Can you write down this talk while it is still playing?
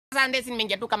Sasa ndesi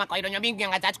nimeingia tu kama kawaida nyabingi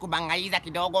ngachach kubangaiza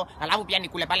kidogo, alafu pia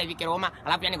nikule pale Vike Roma,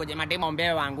 alafu pia ningoje mademo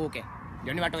mbeo waanguke.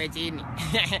 Ndio ni watoe chini.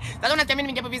 Sasa unachemini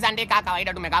ningepo visa ndeka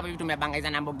kawaida tumekaa hapo hivi tumebangaiza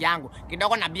na mbogi yangu.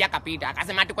 Kidogo na bia kapita.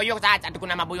 Akasema ati kwa hiyo sasa ati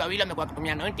kuna maboyo wawili wamekuwa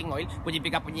kutumia anointing oil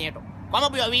kujipika punyeto. Kwa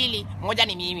maboyo wawili, mmoja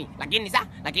ni mimi. Lakini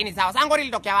sawa. Sasa ngori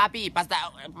litokea wapi?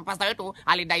 Pasta wetu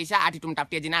alidaisha ati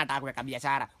tumtafutie jina nataka kuweka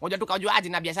biashara. Ngoja tukajua aje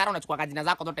na biashara unachukua jina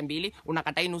zako zote mbili,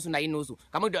 unakata hii nusu na hii nusu.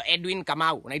 Kama ndio Edwin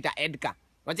Kamau, unaita Edka.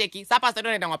 Wacheki, sasa pasta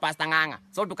ndio anaitwa pasta nganga.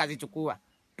 So tukazichukua.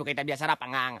 Tukaita biashara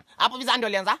panganga. Hapo visa ndio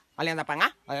alianza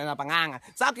panganga.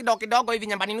 Sasa kidogo hivi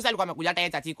nyambani nusu alikuwa amekuja hata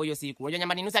yeye Chachiko hiyo siku. Unajua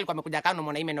nyambani nusu alikuwa amekuja kana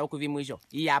unaona ime na huku hivi mwisho.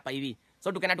 Hii hapa hivi.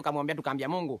 So tukaenda tukamwambia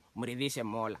Mungu mridhishe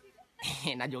Mola.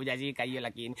 Najua hujashika hiyo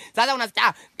lakini. Sasa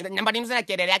unasikia nyambani nusu na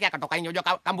kielele yake akatoka nje.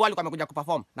 Unajua Kambua alikuwa amekuja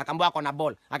kuperform na Kambua ako na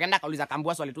ball. Akaenda akauliza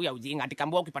Kambua swali tu ya ujinga. Ati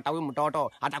Kambua ukipata huyu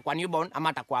mtoto atakuwa newborn ama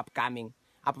atakuwa upcoming.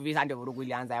 Hapo visa ndio vurugu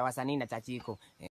ilianza ya wasanii na Chachiko.